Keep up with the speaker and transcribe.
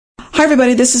Hi,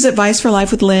 everybody. This is Advice for Life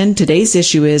with Lynn. Today's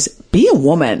issue is be a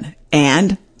woman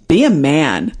and be a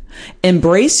man.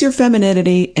 Embrace your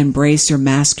femininity, embrace your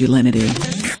masculinity.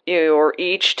 You're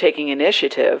each taking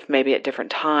initiative, maybe at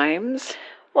different times.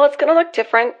 Well, it's going to look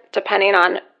different depending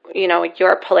on,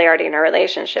 your polarity in a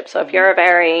relationship. So if you're a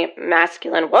very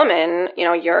masculine woman,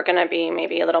 you're going to be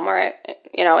maybe a little more,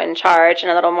 in charge and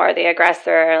a little more the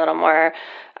aggressor, a little more,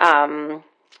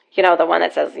 the one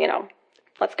that says,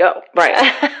 let's go.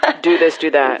 Right. Do this,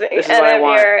 do that. This is what I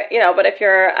want. But if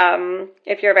you're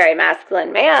a very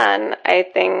masculine man, I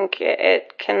think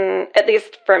it can, at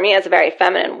least for me as a very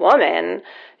feminine woman,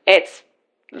 it's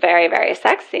very, very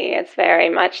sexy. It's very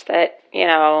much that,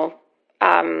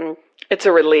 it's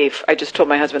a relief. I just told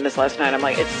my husband this last night. I'm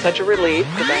like, it's such a relief.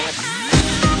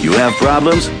 You have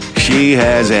problems? She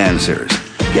has answers.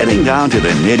 Getting down to the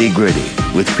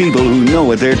nitty-gritty with people who know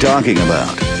what they're talking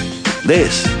about.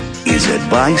 This is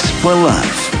Advice for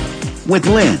Life with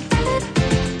Lynn.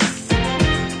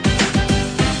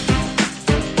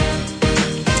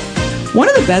 One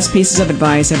of the best pieces of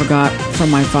advice I ever got from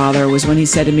my father was when he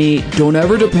said to me, don't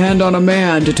ever depend on a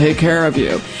man to take care of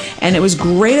you. And it was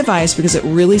great advice because it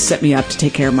really set me up to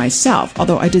take care of myself.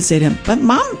 Although I did say to him, but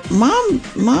mom,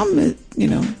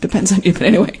 depends on you. But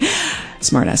anyway,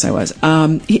 smart ass I was.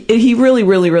 He really,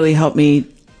 really, really helped me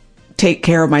take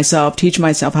care of myself, teach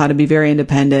myself how to be very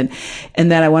independent. And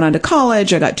then I went on to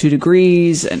college. I got 2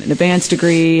 degrees and an advanced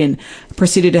degree and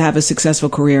proceeded to have a successful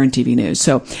career in TV news.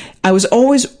 So I was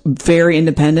always very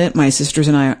independent. My sisters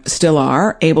and I still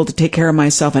are able to take care of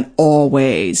myself in all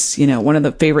ways. One of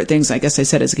the favorite things I guess I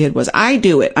said as a kid was, I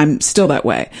do it. I'm still that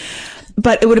way.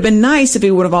 But it would have been nice if he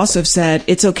would have also said,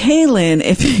 it's okay, Lynn,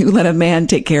 if you let a man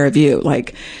take care of you.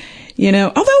 Although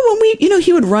when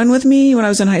he would run with me when I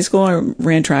was in high school. I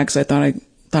ran track because I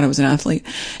thought I was an athlete.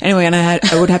 Anyway, and I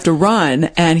would have to run,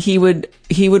 and he would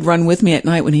run with me at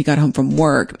night when he got home from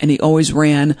work, and he always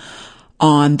ran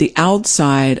on the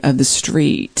outside of the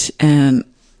street. And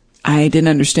I didn't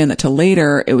understand that till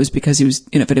later. It was because he was,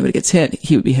 if anybody gets hit,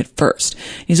 he would be hit first.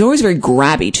 He's always very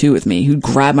grabby too with me. He would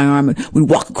grab my arm and we'd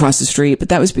walk across the street, but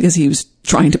that was because he was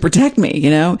trying to protect me,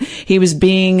 He was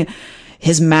being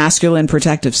his masculine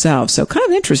protective self. So kind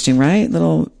of interesting, right?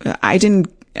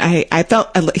 I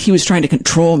felt he was trying to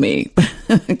control me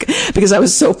because I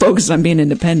was so focused on being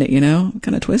independent,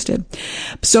 kind of twisted.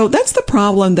 So that's the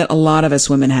problem that a lot of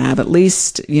us women have, at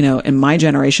least, in my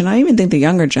generation. I even think the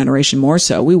younger generation more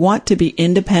so. We want to be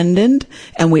independent,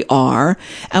 and we are,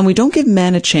 and we don't give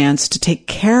men a chance to take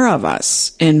care of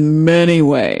us in many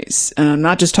ways. And I'm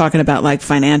not just talking about like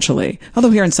financially,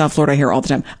 although here in South Florida I hear all the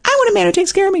time, I want a man who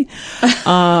takes care of me.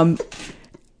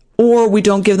 Or we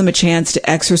don't give them a chance to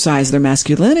exercise their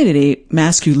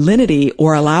masculinity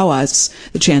or allow us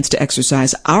the chance to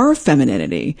exercise our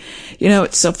femininity.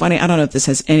 It's so funny. I don't know if this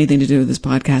has anything to do with this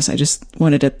podcast. I just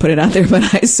wanted to put it out there.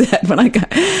 But I said,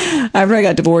 after I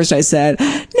got divorced, I said,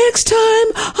 next time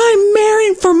I'm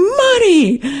marrying for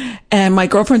money. And my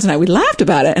girlfriends and we laughed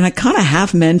about it, and I kind of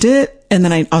half meant it. And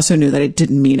then I also knew that I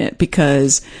didn't mean it,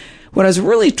 because what I was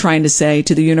really trying to say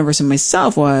to the universe and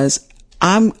myself was,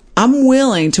 I'm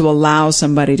willing to allow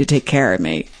somebody to take care of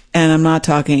me. And I'm not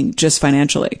talking just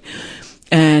financially.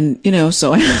 And,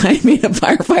 so I mean a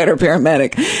firefighter,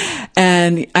 paramedic.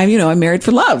 And I'm married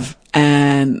for love.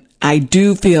 And I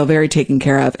do feel very taken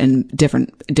care of in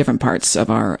different parts of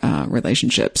our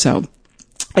relationship. So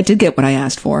I did get what I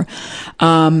asked for.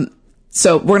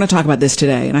 So we're going to talk about this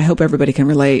today, and I hope everybody can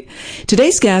relate.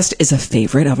 Today's guest is a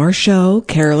favorite of our show,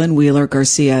 Carolyn Wheeler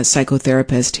Garcia,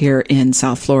 psychotherapist here in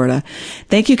South Florida.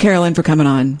 Thank you, Carolyn, for coming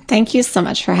on. Thank you so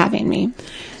much for having me.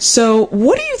 So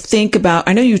what do you think about,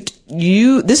 I know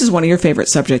you this is one of your favorite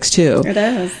subjects too. It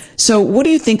is. So what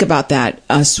do you think about that,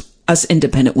 us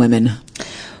independent women?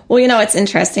 Well, it's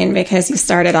interesting because you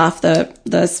started off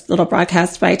this little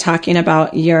broadcast by talking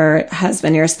about your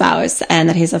husband, your spouse, and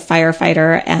that he's a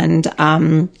firefighter, and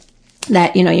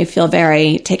that, you feel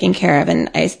very taken care of. And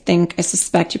I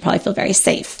suspect you probably feel very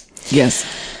safe. Yes.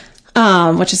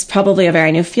 Which is probably a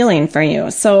very new feeling for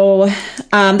you. So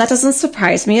that doesn't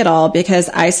surprise me at all, because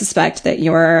I suspect that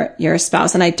your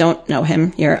spouse, and I don't know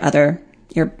him, your other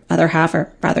half,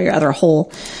 or rather your other whole,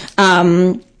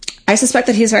 I suspect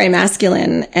that he's very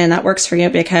masculine, and that works for you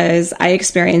because I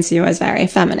experience you as very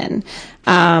feminine.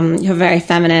 You have a very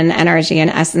feminine energy and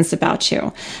essence about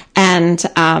you. And,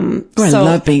 I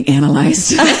love being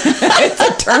analyzed. It's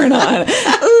a turn on.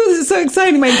 Ooh, this is so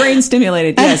exciting. My brain's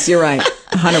stimulated. Yes, you're right.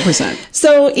 100%.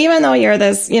 So even though you're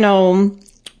this,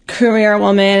 career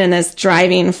woman and this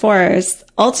driving force,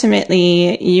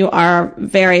 ultimately you are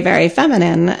very, very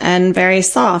feminine and very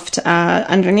soft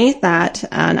underneath that.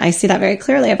 And I see that very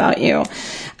clearly about you.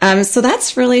 So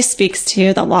that's really speaks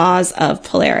to the laws of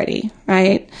polarity,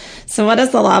 right? So what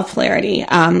is the law of polarity?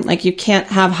 Like you can't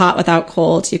have hot without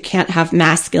cold. You can't have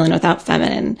masculine without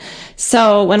feminine.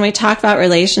 So when we talk about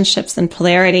relationships and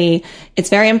polarity, it's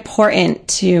very important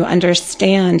to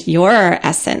understand your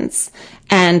essence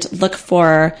and look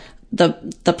for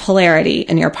the polarity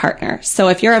in your partner. So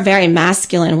if you're a very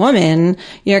masculine woman,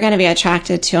 you're going to be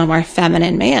attracted to a more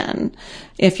feminine man.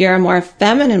 If you're a more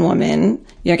feminine woman,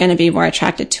 you're going to be more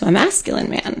attracted to a masculine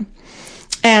man.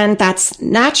 And that's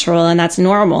natural and that's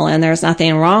normal and there's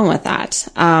nothing wrong with that.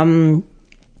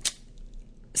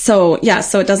 So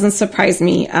it doesn't surprise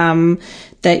me,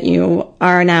 that you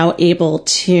are now able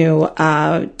to,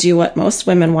 do what most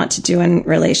women want to do in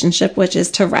relationship, which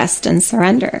is to rest and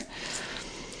surrender.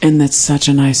 And that's such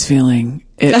a nice feeling.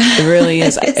 It really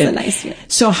is. It's a nice feeling.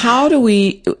 So how do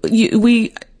we,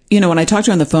 when I talked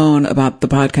to you on the phone about the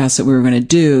podcast that we were going to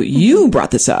do, you brought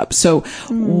this up. So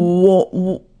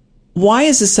why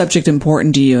is this subject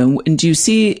important to you? And do you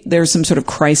see there's some sort of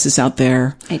crisis out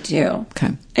there? I do.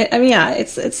 Okay.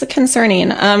 It's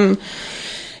concerning.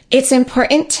 It's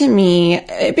important to me.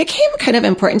 It became kind of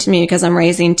important to me because I'm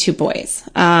raising 2 boys.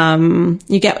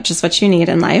 You get just what you need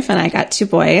in life. And I got 2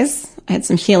 boys. I had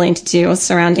some healing to do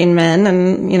surrounding men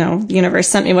and, the universe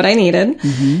sent me what I needed.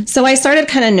 Mm-hmm. So I started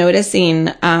kind of noticing,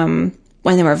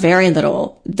 when they were very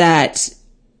little, that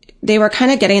they were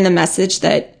kind of getting the message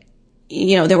that,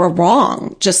 they were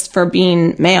wrong just for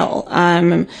being male.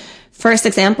 First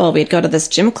example, we'd go to this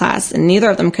gym class and neither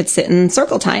of them could sit in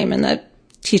circle time and the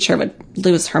teacher would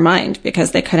lose her mind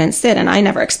because they couldn't sit. And I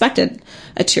never expected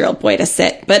a 2-year-old boy to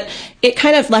sit, but it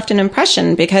kind of left an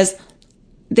impression because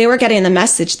they were getting the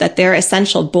message that their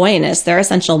essential boyness, their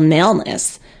essential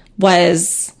maleness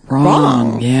was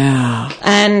wrong. Yeah.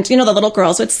 And, the little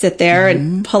girls would sit there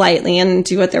and politely and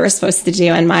do what they were supposed to do.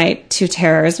 And my 2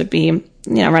 terrors would be,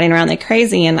 running around like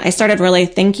crazy. And I started really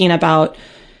thinking about,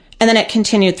 and then it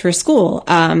continued through school.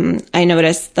 I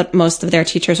noticed that most of their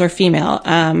teachers were female.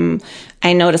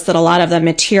 I noticed that a lot of the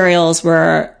materials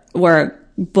were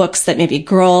books that maybe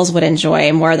girls would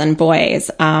enjoy more than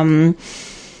boys.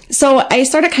 So I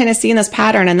started kind of seeing this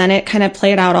pattern, and then it kind of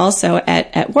played out also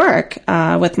at work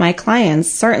with my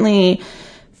clients. Certainly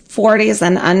 40s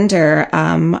and under,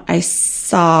 I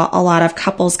saw a lot of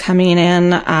couples coming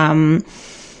in,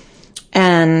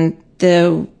 and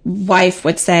the wife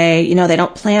would say, they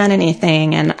don't plan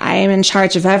anything, and I'm in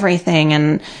charge of everything.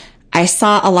 And I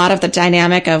saw a lot of the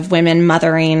dynamic of women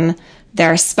mothering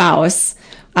their spouse.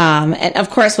 And of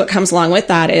course, what comes along with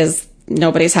that is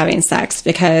nobody's having sex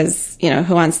because,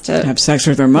 who wants to have sex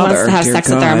with their mother? Wants to have sex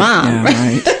with their mom. Yeah,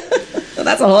 right.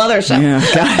 That's a whole other show. Yeah,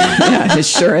 yeah, it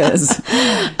sure is.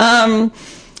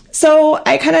 So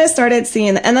I kind of started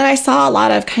seeing, and then I saw a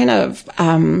lot of kind of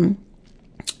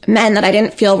men that I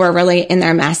didn't feel were really in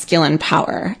their masculine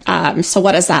power. So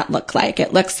what does that look like?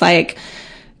 It looks like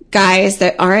guys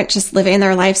that aren't just living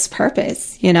their life's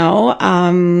purpose,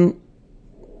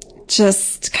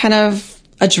 just kind of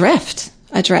adrift.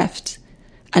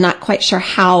 I'm not quite sure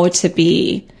how to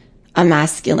be a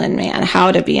masculine man,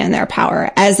 how to be in their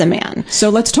power as a man. So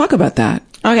let's talk about that.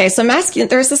 Okay. So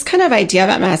there's this kind of idea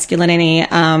about masculinity,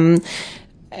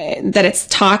 that it's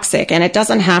toxic, and it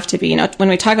doesn't have to be, when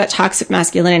we talk about toxic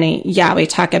masculinity, we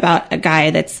talk about a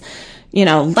guy that's,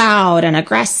 loud and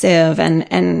aggressive,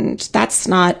 and that's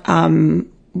not,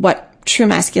 what true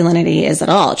masculinity is at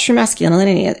all. True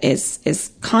masculinity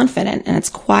is confident and it's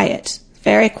quiet,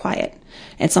 very quiet.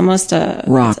 It's almost a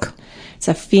rock. It's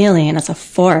a feeling. It's a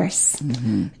force.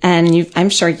 Mm-hmm. And I'm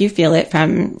sure you feel it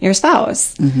from your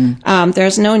spouse. Mm-hmm.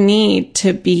 There's no need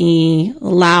to be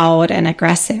loud and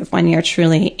aggressive when you're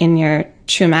truly in your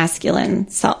true masculine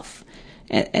self.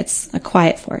 It's a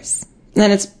quiet force.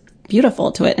 And it's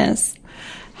beautiful to witness.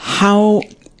 What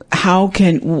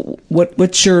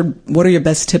are your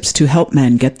best tips to help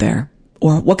men get there?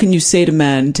 Or what can you say to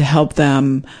men to help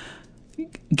them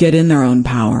get in their own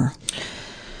power?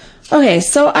 Okay,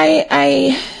 so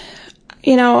I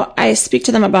speak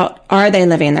to them about, are they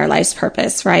living their life's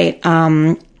purpose, right?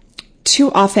 Too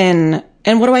often,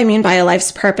 and what do I mean by a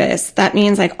life's purpose? That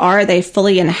means are they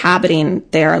fully inhabiting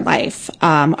their life?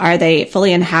 Are they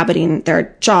fully inhabiting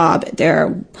their job?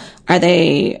 Are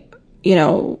they,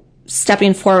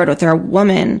 stepping forward with their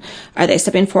woman? Are they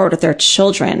stepping forward with their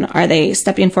children? Are they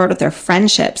stepping forward with their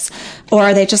friendships? Or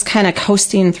are they just kind of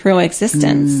coasting through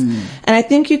existence? And I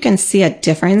think you can see a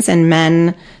difference in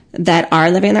men that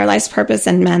are living their life's purpose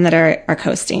and men that are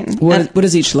coasting. What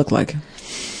does each look like?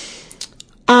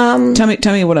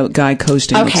 Tell me what a guy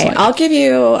coasting looks Okay, like. I'll give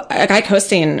you a guy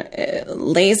coasting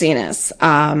laziness.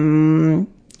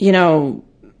 You know,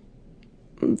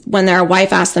 when their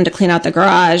wife asks them to clean out the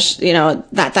garage, you know,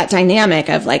 that dynamic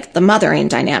of like the mothering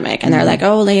dynamic, and they're like,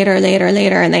 oh, later,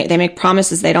 and they make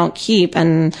promises they don't keep,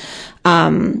 and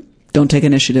Don't take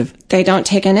initiative. they don't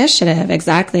take initiative.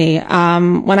 Exactly.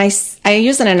 When I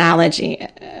use an analogy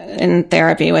in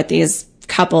therapy with these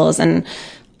couples, and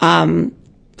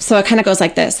so it kind of goes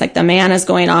like this: like the man is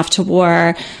going off to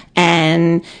war,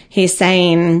 and he's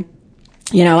saying,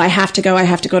 you know, I have to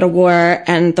go to war.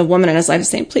 And the woman in his life is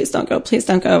saying, please don't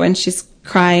go. And she's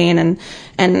crying,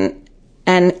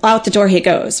 and out the door he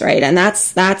goes, right? And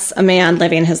that's a man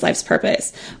living his life's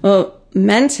purpose. Well,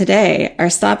 men today are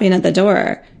stopping at the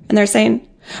door and they're saying,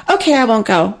 okay, I won't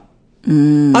go.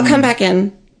 I'll come back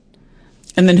in.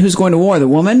 And then who's going to war? The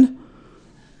woman?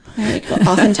 Like, well,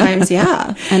 oftentimes,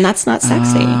 yeah. And that's not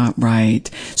sexy. Right.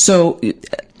 So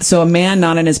a man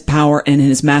not in his power and in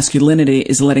his masculinity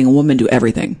is letting a woman do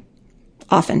everything.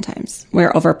 Oftentimes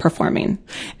we're overperforming.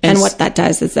 And what that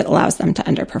does is it allows them to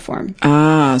underperform.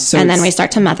 So and then we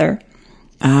start to mother.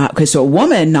 Okay. So a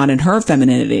woman not in her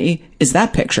femininity is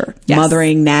that picture. Yes.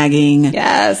 Mothering, nagging.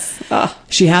 Yes. Oh,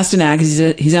 She has to nag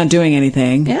because he's not doing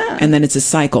anything. Yeah. And then it's a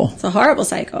cycle. it's a horrible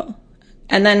cycle.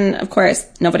 And then, of course,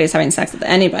 nobody's having sex with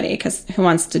anybody, because who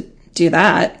wants to do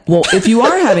that? Well, if you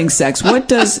are having sex, what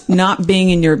does not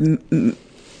being in your,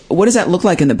 what does that look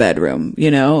like in the bedroom?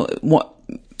 You know, what,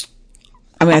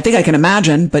 I mean, I think I can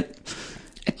imagine, but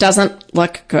It doesn't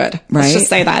look good. Right. Let's just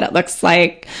say that. It looks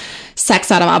like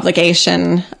sex out of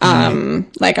obligation.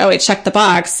 Like, oh, we checked the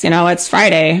box, you know, it's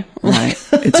Friday. right.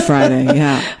 It's Friday.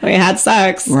 Yeah. We had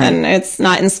sex, Right. and it's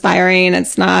not inspiring.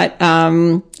 It's not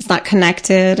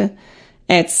connected.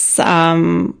 It's,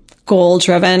 goal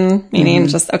driven, meaning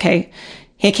just, okay,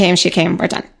 he came, she came, we're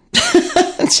done.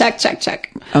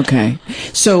 Check. Okay.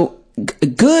 So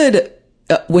good,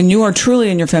 when you are truly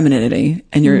in your femininity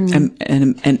and you're,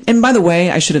 and by the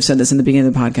way, I should have said this in the beginning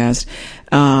of the podcast.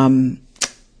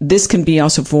 This can be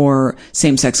also for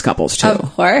same-sex couples too.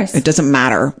 Of course. It doesn't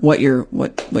matter what your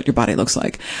body looks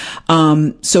like.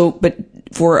 But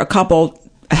for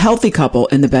a healthy couple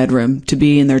in the bedroom to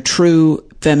be in their true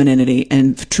femininity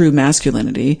and true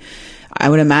masculinity, I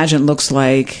would imagine looks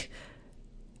like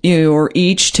you're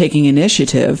each taking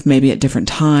initiative, maybe at different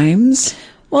times.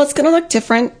 Well, it's going to look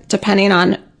different depending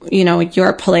on, you know,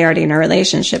 your polarity in a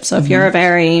relationship. So if you're a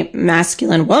very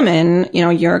masculine woman, you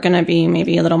know, you're going to be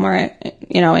maybe a little more,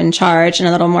 you know, in charge, and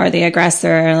a little more the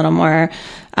aggressor, a little more,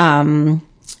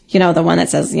 you know, the one that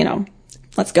says, you know,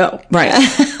 let's go. Right.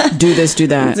 Do this, do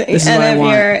that. This is what I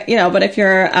want. You're, you know, but if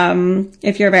you're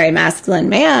a very masculine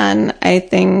man, I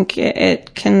think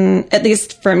it can, at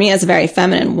least for me as a very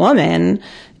feminine woman,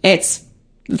 it's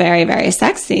very, very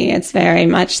sexy. It's very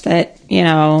much that, you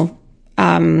know,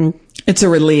 it's a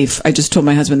relief. I just told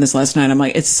my husband this last night. I'm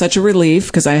like, it's such a relief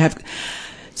because I have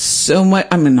so much,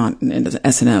 I mean, not into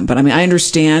S&M, but I mean, I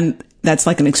understand that's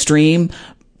like an extreme,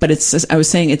 but I was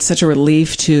saying it's such a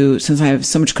relief since I have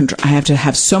so much control, I have to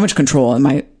have so much control in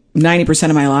my 90%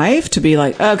 of my life to be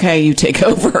like, okay, you take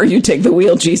over, you take the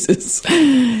wheel, Jesus.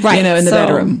 Right. You know, in the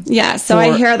bedroom. Yeah. So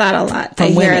I hear that a lot. I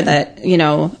hear women. that, you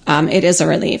know, it is a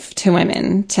relief to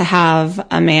women to have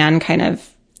a man kind of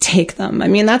take them. I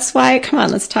mean, that's why, come on,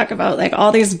 let's talk about like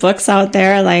all these books out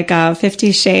there, like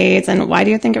 50 Shades. And why do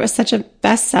you think it was such a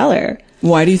bestseller?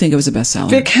 Why do you think it was a bestseller?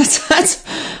 Because that's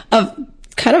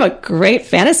kind of a great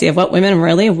fantasy of what women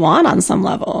really want on some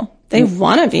level. They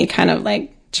want to be kind of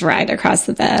like dragged across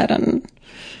the bed, and,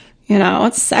 you know,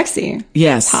 it's sexy.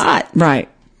 Yes. It's hot. Right.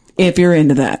 If you're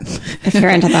into that. If you're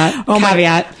into that.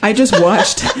 Caveat. I just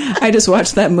watched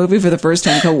that movie for the first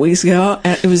time a couple weeks ago,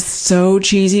 and it was so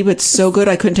cheesy, but so good.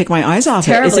 I couldn't take my eyes off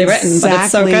Terribly it. It's written, but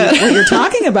it's so exactly good. what you're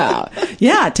talking about.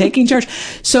 Yeah. Taking charge.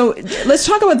 So let's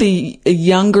talk about the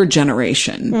younger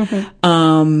generation.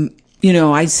 You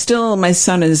know, my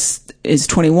son is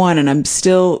 21, and I'm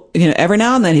still, you know, every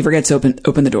now and then he forgets to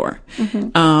open the door.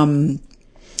 And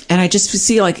I just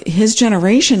see like his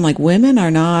generation, like women,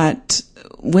 I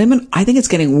think it's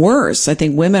getting worse. I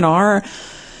think women are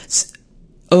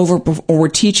we're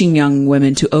teaching young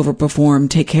women to overperform,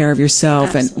 take care of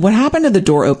yourself. Absolutely. And what happened to the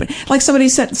door open? Like somebody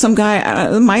said, some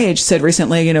guy my age said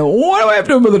recently, you know, why do I have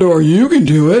to open the door? You can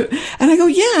do it. And I go,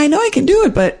 yeah, I know I can do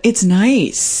it, but it's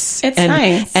nice. It's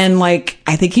nice. And like,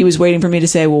 I think he was waiting for me to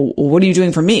say, well, what are you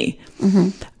doing for me?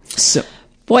 So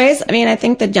boys, I mean, I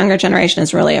think the younger generation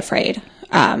is really afraid.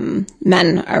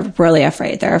 Men are really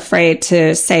afraid. They're afraid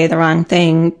to say the wrong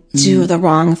thing, do the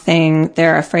wrong thing.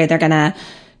 They're afraid they're going to,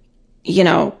 you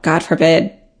know, God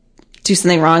forbid, do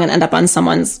something wrong and end up on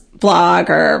someone's blog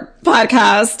or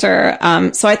podcast or,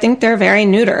 so I think they're very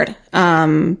neutered.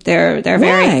 They're very.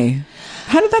 Why?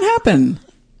 How did that happen?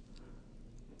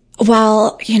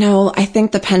 Well, I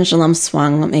think the pendulum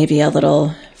swung maybe a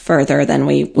little further than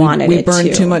we wanted it to.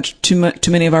 We burned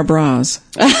too many of our bras.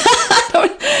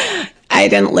 I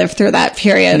didn't live through that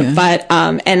period, but,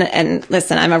 and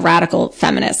listen, I'm a radical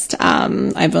feminist.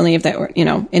 I believe that we're,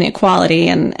 inequality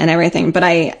and everything, but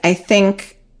I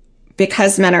think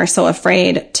because men are so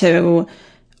afraid to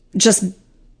just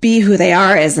be who they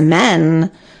are as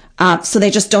men, so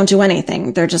they just don't do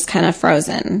anything. They're just kind of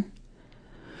frozen.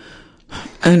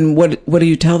 And what do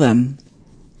you tell them?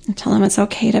 I tell them it's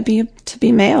okay to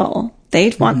be male.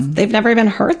 They've never even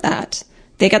heard that.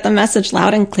 They get the message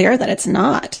loud and clear that it's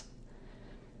not.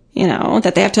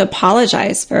 That they have to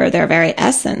apologize for their very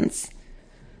essence,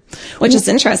 which is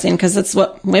interesting because it's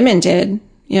what women did.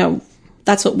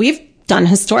 That's what we've done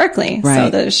historically. Right. So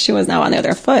the shoe is now on the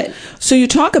other foot. So you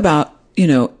talk about,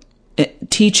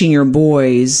 teaching your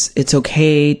boys it's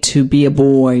okay to be a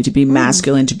boy, to be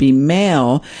masculine, to be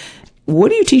male. What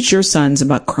do you teach your sons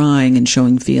about crying and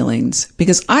showing feelings?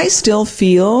 Because I still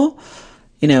feel,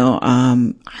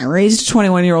 I raised a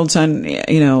 21-year-old son,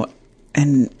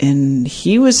 and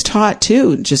he was taught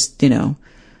too, just, in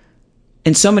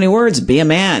so many words, be a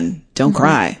man, don't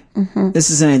cry. Mm-hmm.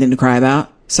 This isn't anything to cry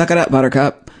about. Suck it up,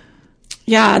 buttercup.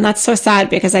 Yeah, and that's so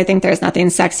sad because I think there's nothing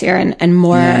sexier and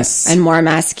more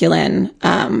masculine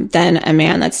than a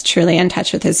man that's truly in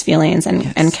touch with his feelings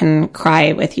and can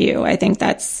cry with you. I think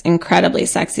that's incredibly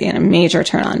sexy and a major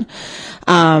turn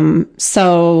on.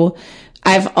 So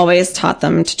I've always taught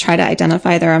them to try to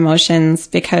identify their emotions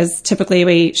because typically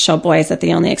we show boys that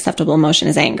the only acceptable emotion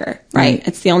is anger, right?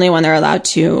 It's the only one they're allowed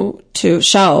to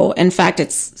show. In fact,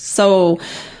 it's so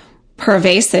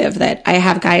pervasive that I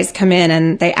have guys come in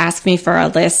and they ask me for a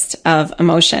list of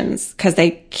emotions because they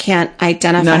can't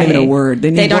identify. Not even a word.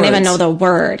 They don't even know the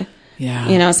word.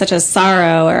 Yeah. Such as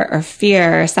sorrow or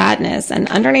fear or sadness. And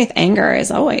underneath anger is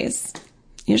always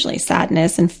usually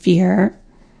sadness and fear.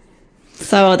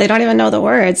 So they don't even know the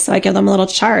words. So I give them a little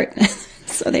chart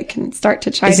so they can start to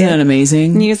try Isn't that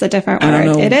amazing? Use a different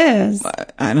word. It is.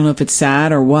 I don't know if it's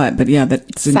sad or what, but yeah,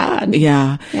 that's sad.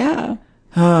 Yeah. Yeah.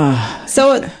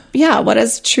 So, what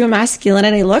does true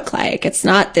masculinity look like? It's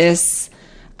not this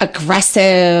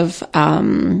aggressive,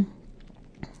 in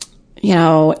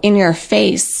your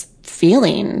face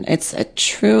feeling. It's a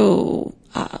true,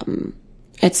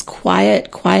 it's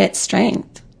quiet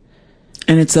strength.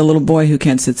 And it's a little boy who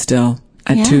can't sit still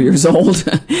at 2 years old.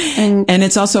 and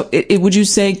it's also, would you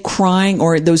say crying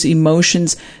or those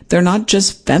emotions, they're not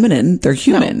just feminine, they're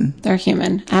human. No, they're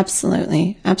human.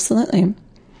 Absolutely. Absolutely.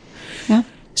 Yeah.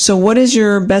 So what is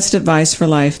your best advice for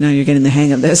life? Now you're getting the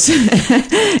hang of this. In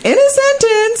a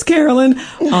sentence, Carolyn,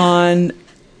 on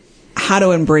how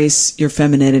to embrace your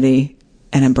femininity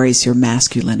and embrace your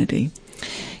masculinity.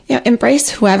 Embrace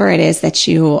whoever it is that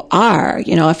you are.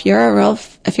 If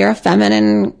you're a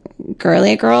feminine,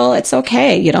 girly girl, it's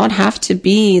okay. You don't have to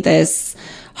be this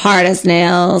hard as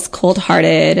nails,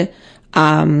 cold-hearted,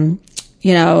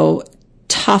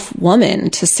 tough woman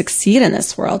to succeed in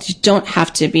this world. You don't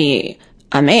have to be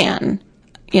a man,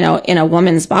 in a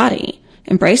woman's body.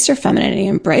 Embrace your femininity,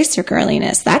 embrace your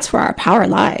girliness. That's where our power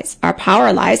lies. Our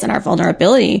power lies in our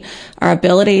vulnerability, our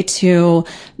ability to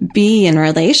be in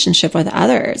relationship with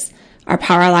others. Our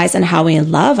power lies in how we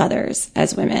love others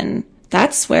as women.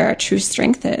 That's where our true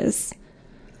strength is.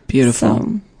 Beautiful.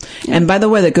 So, and by the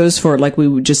way, that goes for, like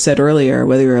we just said earlier,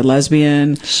 whether you're a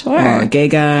lesbian or a gay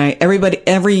guy,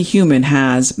 every human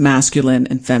has masculine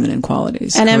and feminine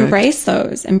qualities. And correct? Embrace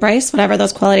those. Embrace whatever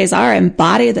those qualities are.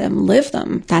 Embody them. Live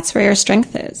them. That's where your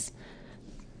strength is.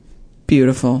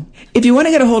 Beautiful. If you want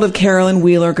to get a hold of Carolyn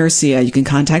Wheeler Garcia, you can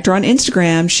contact her on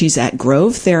Instagram. She's at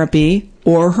Grove Therapy,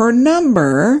 or her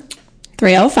number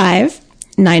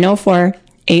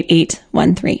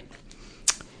 305-904-8813.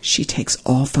 She takes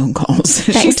all phone calls.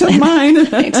 Thanks, she took Lynn. mine.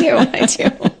 I do.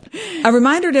 A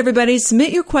reminder to everybody,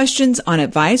 submit your questions on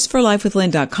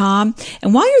adviceforlifewithlynn.com.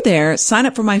 And while you're there, sign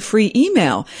up for my free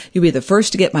email. You'll be the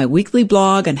first to get my weekly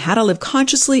blog on how to live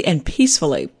consciously and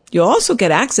peacefully. You'll also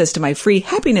get access to my free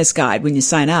happiness guide when you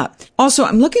sign up. Also,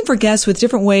 I'm looking for guests with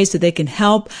different ways that they can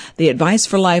help the Advice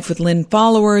for Life with Lynn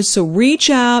followers. So reach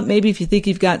out, maybe if you think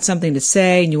you've got something to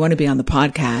say and you want to be on the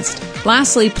podcast.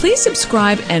 Lastly, please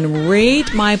subscribe and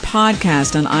rate my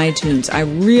podcast on iTunes. I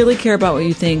really care about what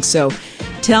you think, so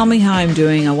tell me how I'm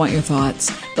doing. I want your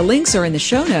thoughts. The links are in the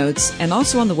show notes and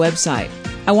also on the website.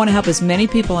 I want to help as many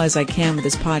people as I can with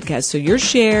this podcast. So your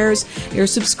shares, your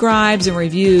subscribes, and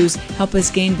reviews help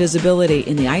us gain visibility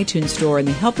in the iTunes store, and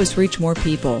they help us reach more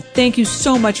people. Thank you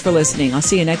so much for listening. I'll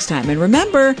see you next time. And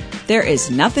remember, there is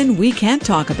nothing we can't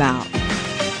talk about.